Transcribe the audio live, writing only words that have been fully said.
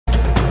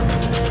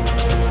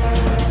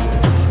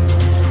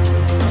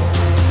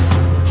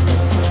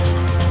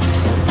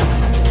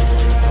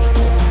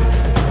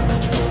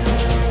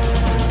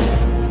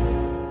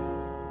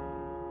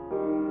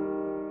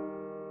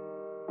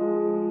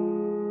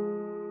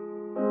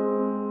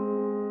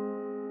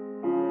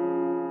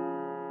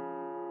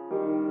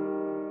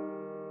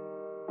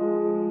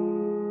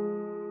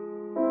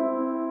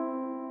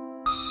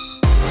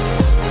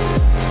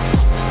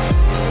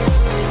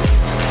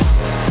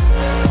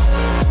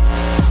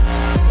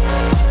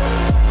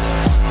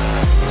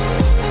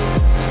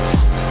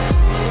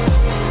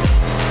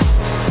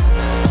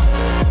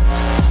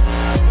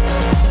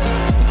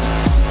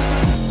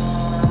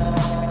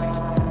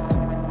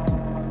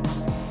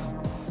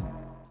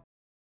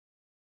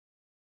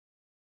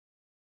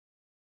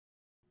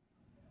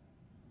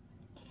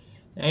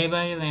Hey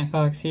everybody,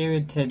 LandFox here.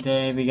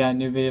 Today we got a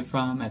new video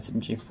from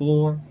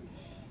SMG4,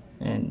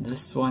 and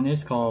this one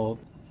is called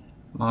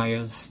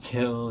Mario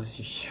Steals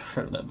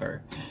Your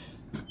Liver.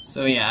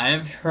 So yeah,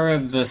 I've heard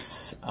of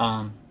this,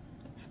 the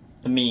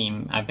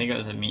meme. I think it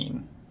was a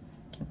meme,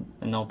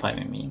 an old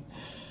timey meme.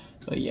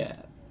 But yeah,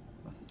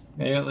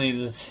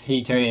 apparently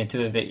he turned it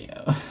into a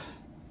video.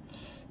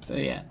 So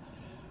yeah,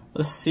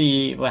 let's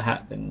see what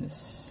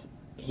happens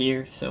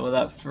here. So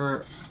without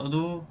further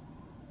ado,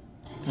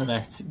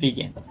 let's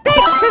begin.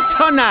 This is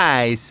so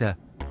nice.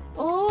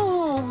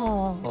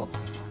 Oh.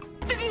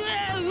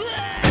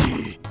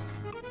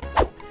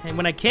 And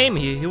when I came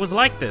here, he was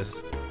like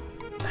this.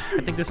 I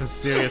think this is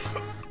serious.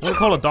 We'll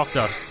call a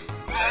doctor.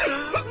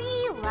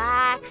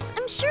 Relax.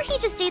 I'm sure he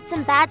just ate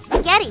some bad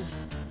spaghetti.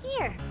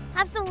 Here,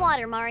 have some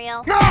water,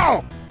 Mario.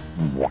 No!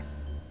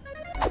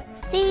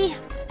 See?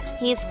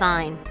 He's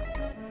fine.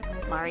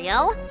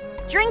 Mario,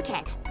 drink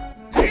it.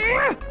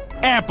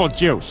 Apple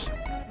juice.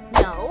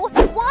 No,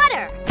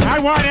 water. I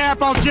want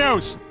apple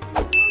juice.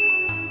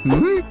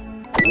 Hmm?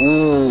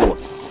 Ooh.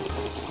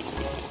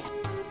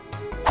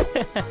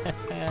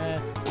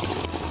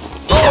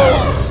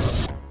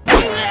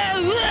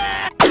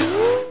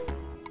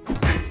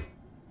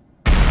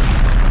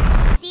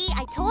 See,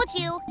 I told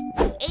you.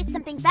 You ate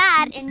something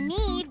bad and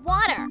need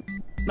water.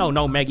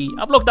 No, Maggie.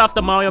 I've looked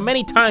after Mario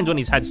many times when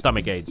he's had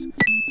stomach aches.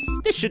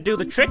 This should do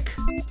the trick.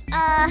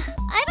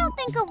 I don't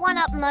think a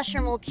one-up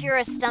mushroom will cure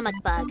a stomach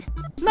bug.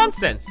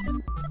 Nonsense.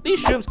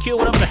 These shrooms cure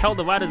whatever the hell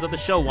the writers of the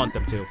show want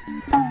them to.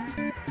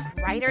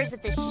 Writers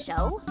of this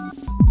show?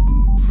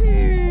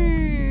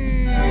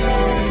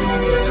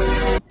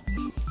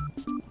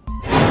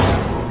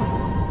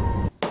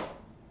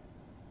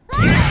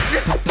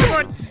 Come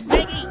on,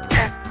 Maggie!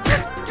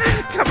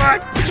 Come on,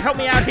 can you help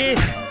me out here?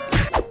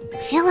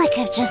 I feel like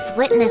I've just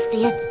witnessed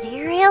the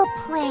ethereal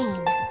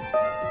plane.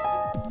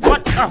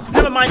 What? Oh,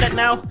 never mind that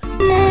now.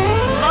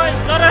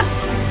 Mario's gotta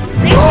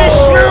eat this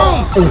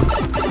shroom!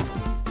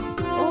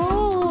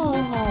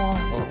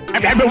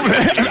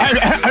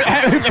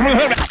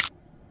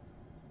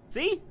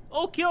 See?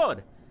 All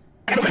cured.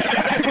 That's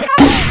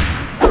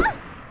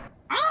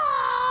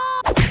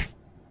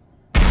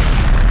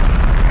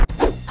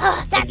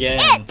Again.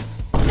 it!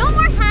 No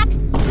more hacks,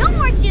 no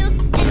more juice,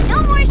 and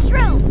no more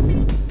shrooms!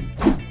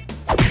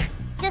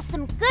 Just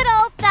some good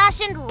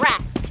old-fashioned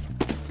rest.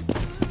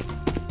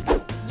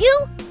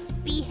 You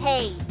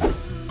behave.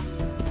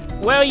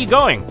 Where are you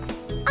going?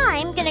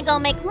 I'm gonna go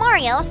make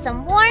Mario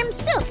some warm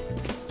soup.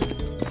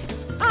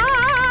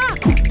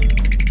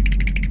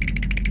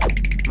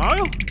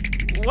 Mario?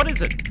 What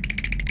is it?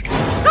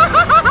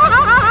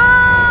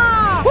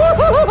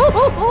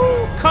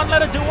 Can't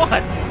let her do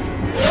what?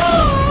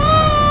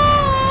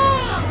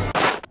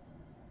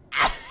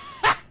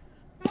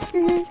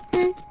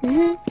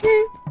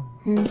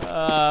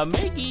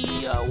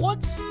 Maggie,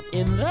 what's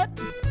in that?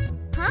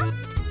 Huh?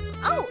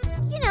 Oh,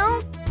 you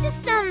know,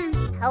 just some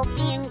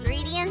healthy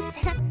ingredients.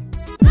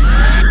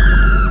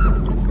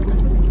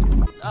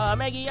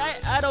 Maggie,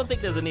 I don't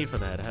think there's a need for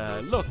that.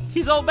 Look,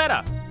 he's all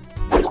better.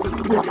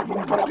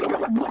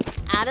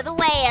 Out of the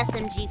way,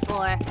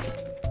 SMG4.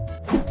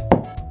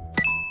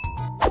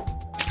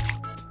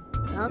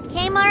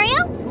 Okay,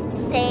 Mario?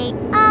 Say,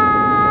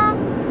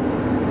 Huh?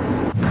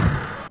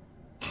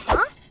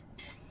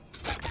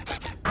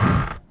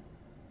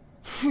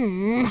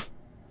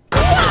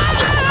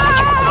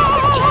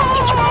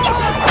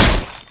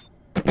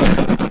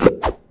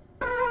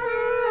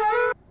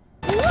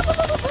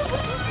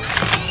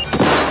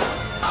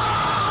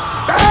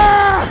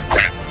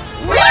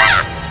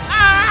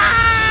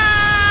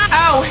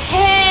 Oh,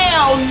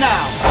 hell no!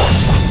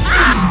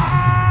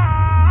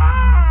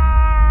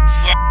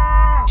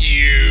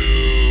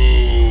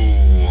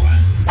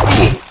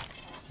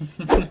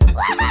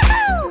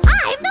 Woohoo!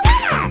 I'm the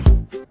winner!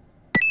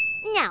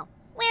 Now,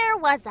 where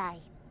was I?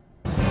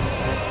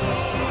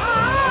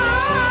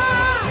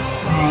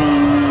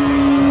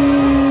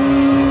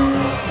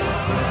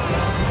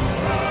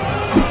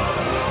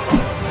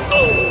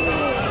 Woohoo!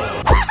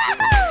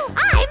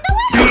 I'm the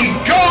winner!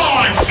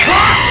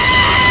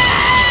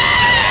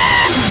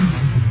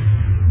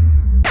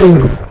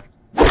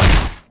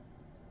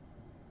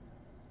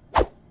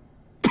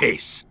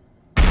 Peace.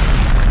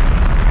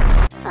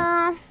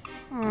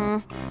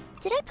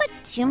 Did I put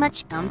too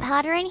much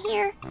gunpowder in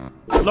here?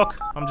 Look,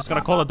 I'm just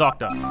gonna call a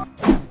doctor.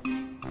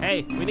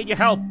 Hey, we need your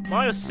help.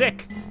 Mario's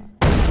sick.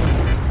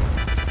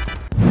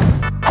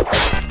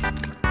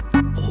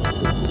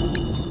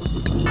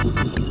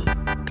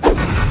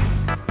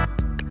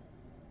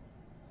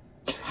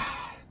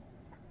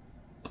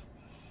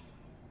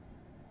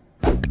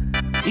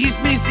 He's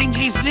missing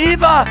his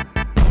liver.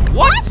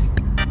 What?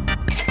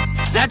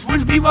 That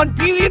will be $1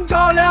 billion.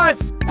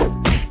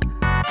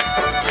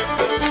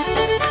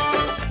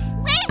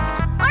 Wait!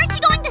 Aren't you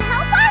going to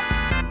help us?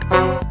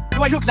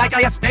 Do I look like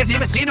I have spare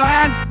livers in your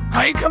hand?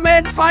 I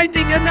commend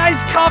finding a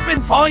nice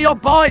coffin for your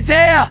boy's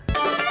hair.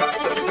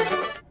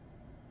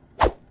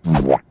 How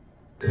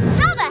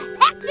the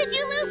heck did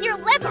you lose your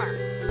liver?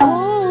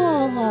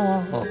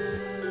 Oh.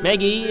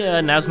 Maggie,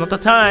 now's not the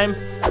time.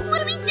 What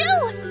do we do?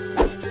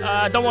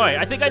 Don't worry.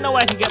 I think I know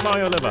where I can get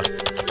Mario liver.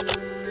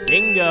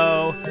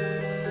 Bingo.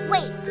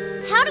 Wait,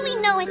 how do we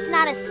know it's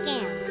not a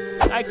scam?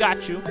 I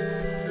got you.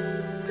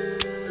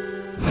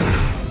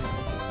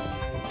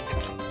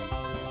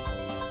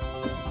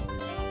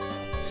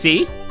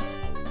 See?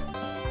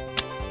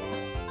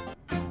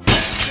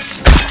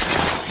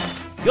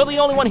 You're the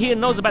only one here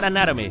who knows about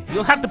anatomy.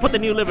 You'll have to put the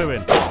new liver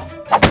in.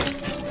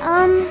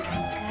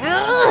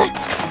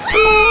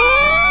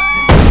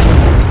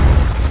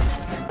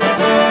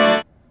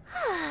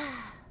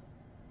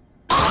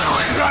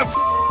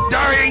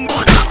 Dying!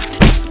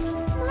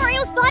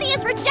 Mario's body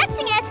is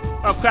rejecting it!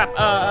 Oh crap,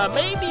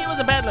 maybe it was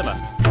a bad liver.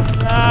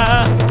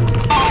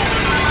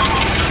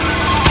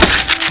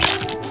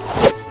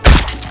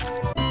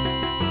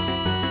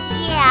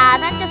 Yeah,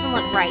 that doesn't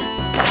look right.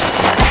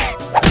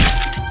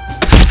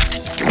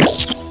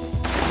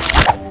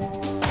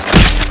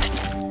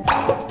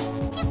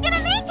 He's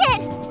gonna make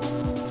it!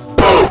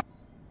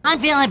 I'm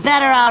feeling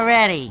better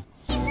already.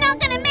 He's not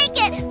gonna make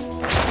it!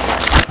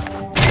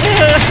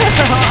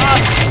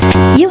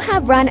 You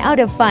have run out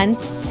of funds,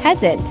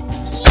 has it?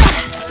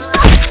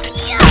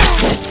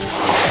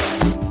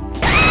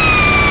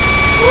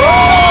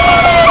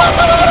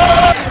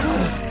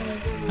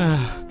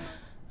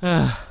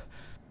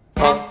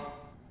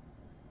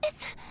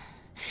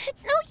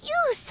 It's no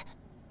use!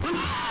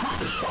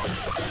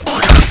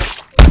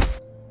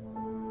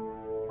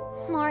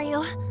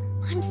 Mario,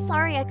 I'm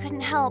sorry I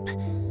couldn't help.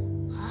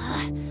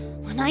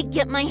 When I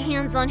get my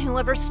hands on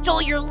whoever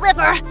stole your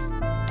liver...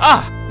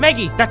 Ah,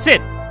 Maggie, that's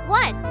it.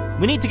 What?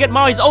 We need to get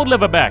Mario's old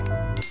liver back.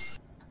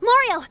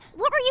 Mario,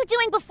 what were you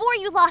doing before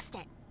you lost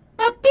it?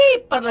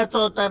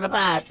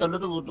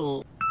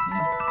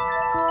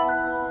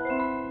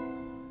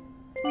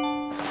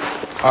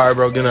 Alright,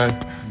 bro, good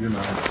night. Good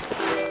night.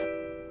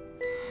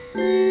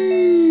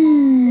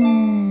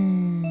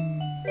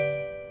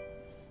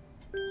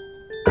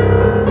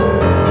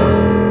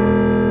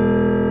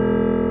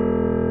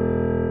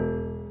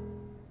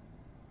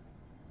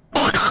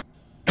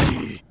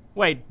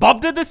 Wait,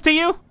 Bob did this to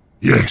you?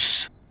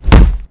 Yes.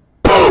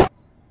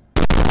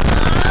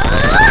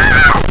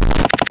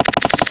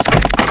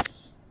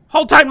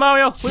 Hold tight,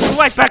 Mario. We'll be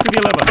right back with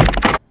your liver.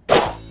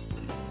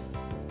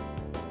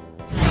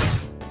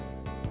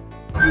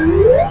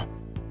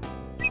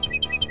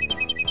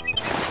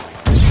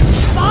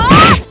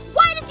 Bob!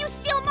 Why did you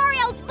steal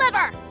Mario's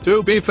liver?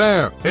 To be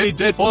fair, he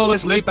did fall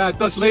asleep at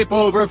the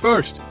sleepover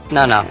first.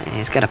 No,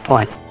 he's got a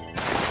point.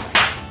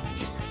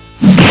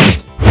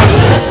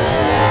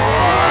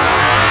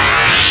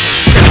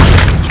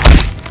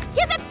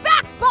 Give it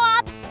back,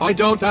 Bob! I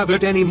don't have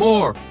it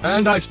anymore,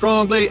 and I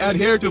strongly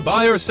adhere to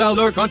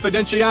buyer-seller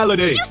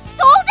confidentiality. You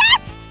sold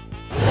it?!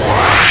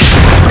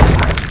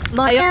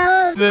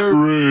 Mario... There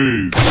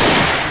is.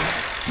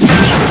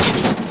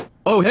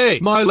 Oh hey,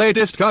 my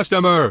latest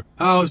customer.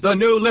 How's the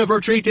new liver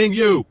treating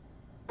you?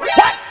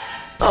 What?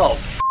 Oh.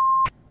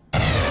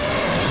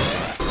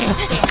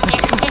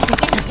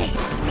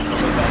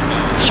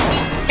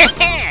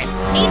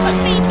 Need for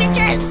speed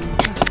pictures!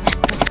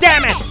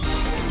 Damn it!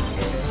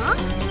 Huh?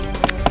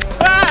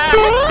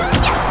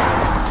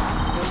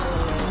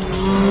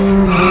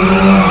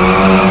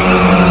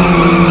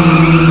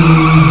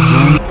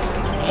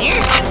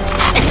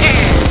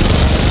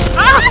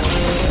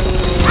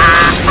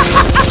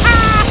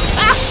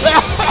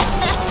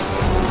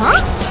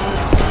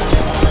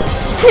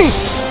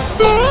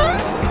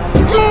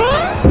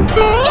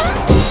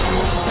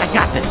 I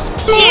got this.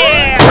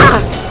 Yeah!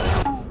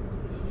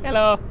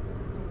 Hello.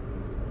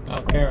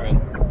 Oh, Karen.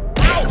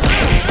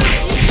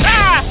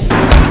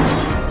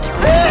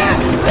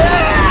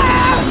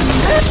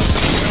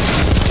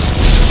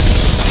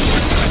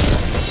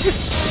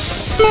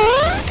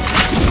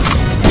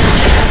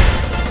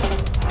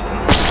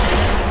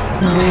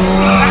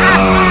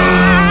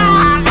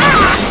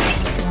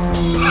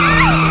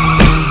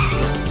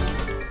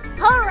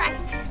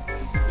 Alright.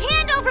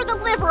 Hand over the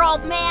liver,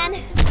 old man.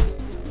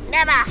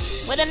 Never!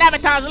 With an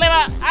avatar's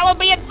liver, I will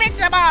be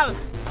invincible!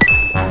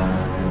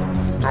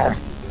 Huh?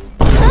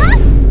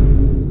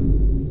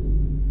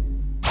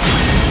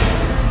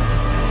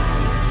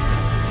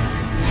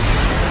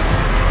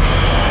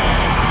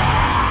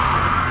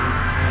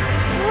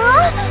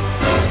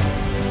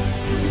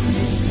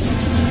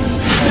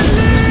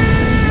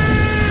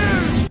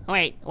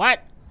 Wait,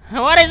 what?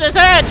 What is this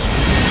urge?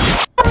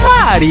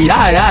 Oh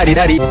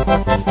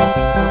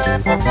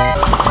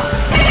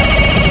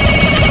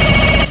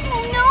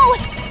no!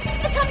 He's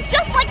become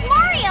just like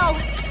Mario!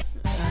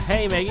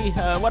 Hey, Maggie,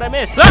 what'd I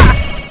miss? Ah!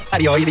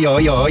 I'm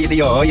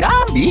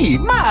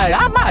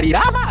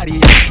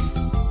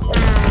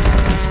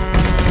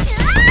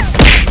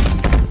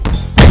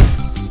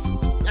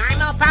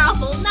all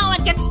powerful, no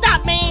one can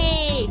stop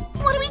me!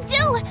 What do we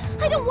do?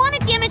 I don't want to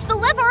damage the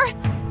liver!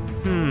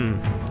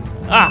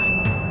 Ah!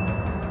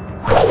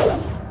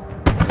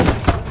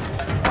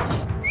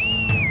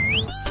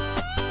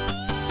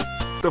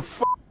 The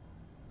f.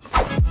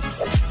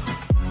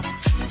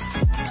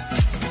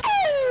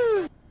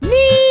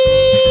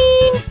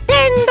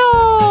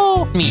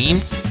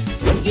 memes.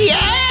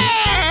 Yeah!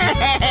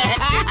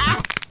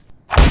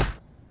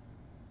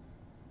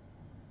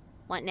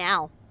 What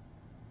now?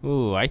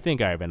 Ooh, I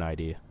think I have an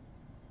idea.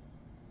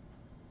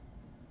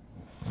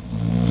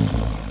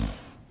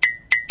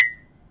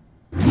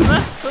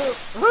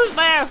 Who's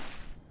there?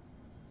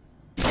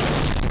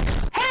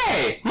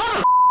 Hey,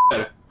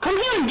 mother! Come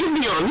here and give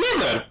me your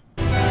liver!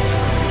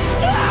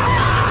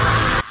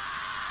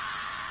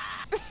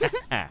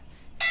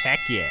 Heck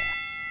yeah.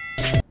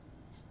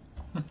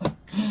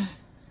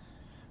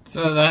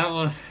 So that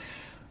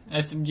was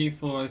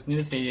SMG4's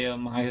news video,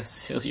 Mario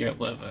Steals Your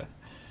Liver.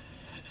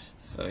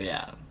 So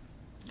yeah,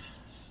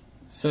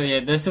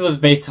 this was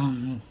based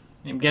on,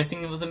 I'm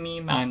guessing it was a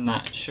meme, I'm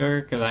not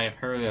sure, because I have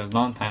heard it a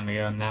long time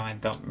ago, and now I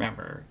don't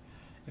remember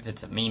if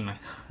it's a meme or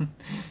not.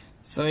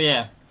 So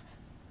yeah,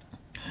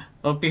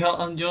 hope you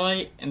all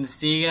enjoy, and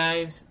see you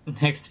guys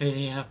next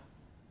video.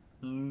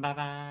 Bye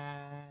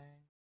bye.